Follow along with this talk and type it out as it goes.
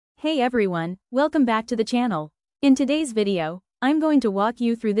Hey everyone, welcome back to the channel. In today's video, I'm going to walk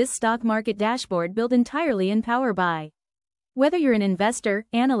you through this stock market dashboard built entirely in Power BI. Whether you're an investor,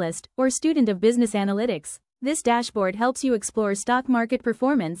 analyst, or student of business analytics, this dashboard helps you explore stock market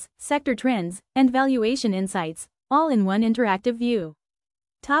performance, sector trends, and valuation insights, all in one interactive view.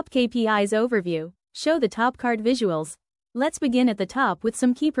 Top KPIs overview. Show the top card visuals. Let's begin at the top with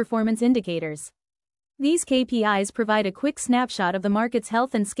some key performance indicators. These KPIs provide a quick snapshot of the market's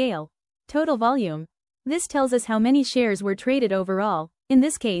health and scale. Total volume. This tells us how many shares were traded overall, in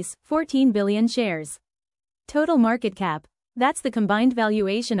this case, 14 billion shares. Total market cap. That's the combined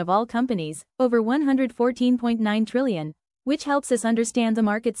valuation of all companies, over 114.9 trillion, which helps us understand the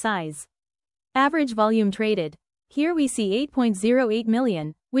market size. Average volume traded. Here we see 8.08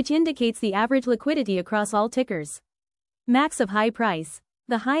 million, which indicates the average liquidity across all tickers. Max of high price.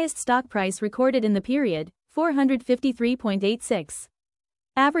 The highest stock price recorded in the period, 453.86.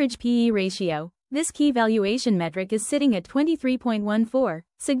 Average PE ratio. This key valuation metric is sitting at 23.14,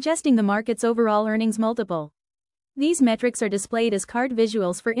 suggesting the market's overall earnings multiple. These metrics are displayed as card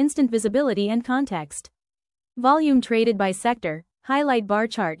visuals for instant visibility and context. Volume traded by sector. Highlight bar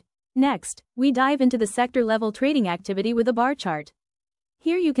chart. Next, we dive into the sector-level trading activity with a bar chart.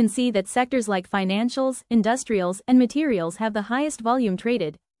 Here you can see that sectors like financials, industrials, and materials have the highest volume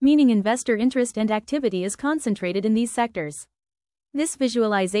traded, meaning investor interest and activity is concentrated in these sectors. This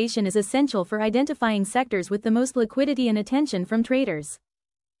visualization is essential for identifying sectors with the most liquidity and attention from traders.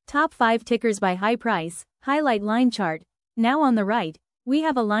 Top 5 tickers by high price. Highlight line chart. Now on the right, we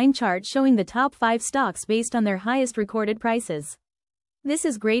have a line chart showing the top 5 stocks based on their highest recorded prices. This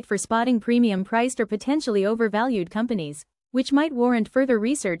is great for spotting premium-priced or potentially overvalued companies, which might warrant further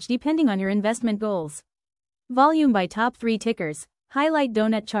research depending on your investment goals. Volume by top 3 tickers. Highlight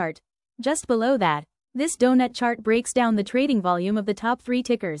donut chart. Just below that, this donut chart breaks down the trading volume of the top 3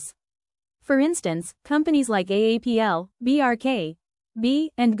 tickers. For instance, companies like AAPL, BRK,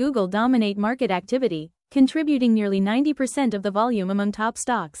 B, and Google dominate market activity, contributing nearly 90% of the volume among top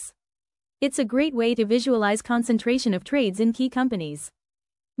stocks. It's a great way to visualize concentration of trades in key companies.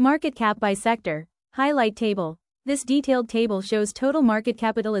 Market cap by sector. Highlight table. This detailed table shows total market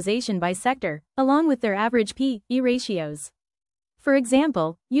capitalization by sector, along with their average P/E ratios. For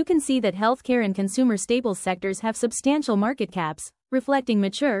example, you can see that healthcare and consumer staples sectors have substantial market caps, reflecting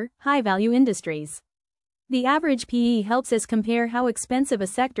mature, high-value industries. The average P/E helps us compare how expensive a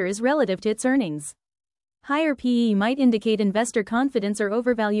sector is relative to its earnings. Higher P/E might indicate investor confidence or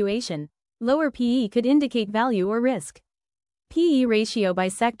overvaluation. Lower P/E could indicate value or risk. P/E ratio by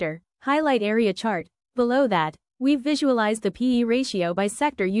sector. Highlight area chart. Below that, we've visualized the P/E ratio by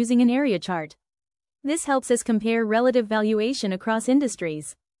sector using an area chart. This helps us compare relative valuation across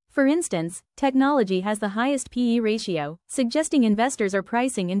industries. For instance, technology has the highest P/E ratio, suggesting investors are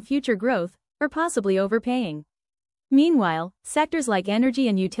pricing in future growth, or possibly overpaying. Meanwhile, sectors like energy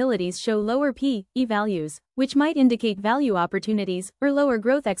and utilities show lower P/E values, which might indicate value opportunities or lower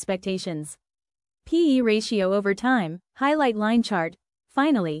growth expectations. P/E ratio over time. Highlight line chart.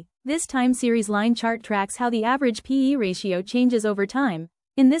 Finally, this time series line chart tracks how the average P/E ratio changes over time,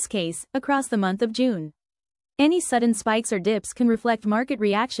 in this case, across the month of June. Any sudden spikes or dips can reflect market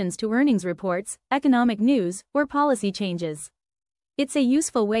reactions to earnings reports, economic news, or policy changes. It's a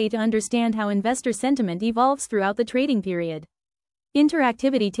useful way to understand how investor sentiment evolves throughout the trading period.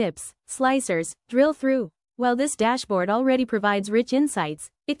 Interactivity tips. Slicers. Drill through. While this dashboard already provides rich insights,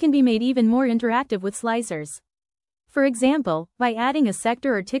 it can be made even more interactive with slicers. For example, by adding a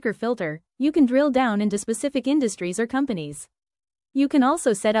sector or ticker filter, you can drill down into specific industries or companies. You can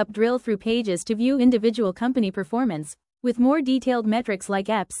also set up drill-through pages to view individual company performance, with more detailed metrics like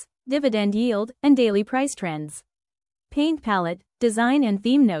EPS, dividend yield, and daily price trends. Paint palette, design and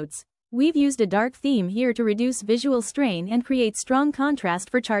theme notes. We've used a dark theme here to reduce visual strain and create strong contrast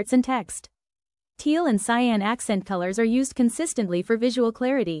for charts and text. Teal and cyan accent colors are used consistently for visual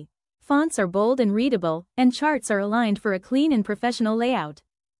clarity. Fonts are bold and readable, and charts are aligned for a clean and professional layout.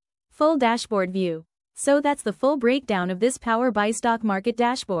 Full dashboard view. So that's the full breakdown of this Power BI stock market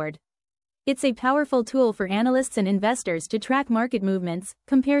dashboard. It's a powerful tool for analysts and investors to track market movements,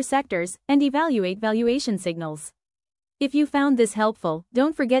 compare sectors, and evaluate valuation signals. If you found this helpful,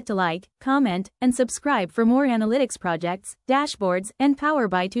 don't forget to like, comment, and subscribe for more analytics projects, dashboards, and Power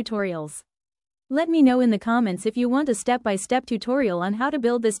BI tutorials. Let me know in the comments if you want a step-by-step tutorial on how to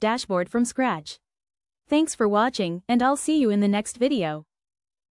build this dashboard from scratch. Thanks for watching, and I'll see you in the next video.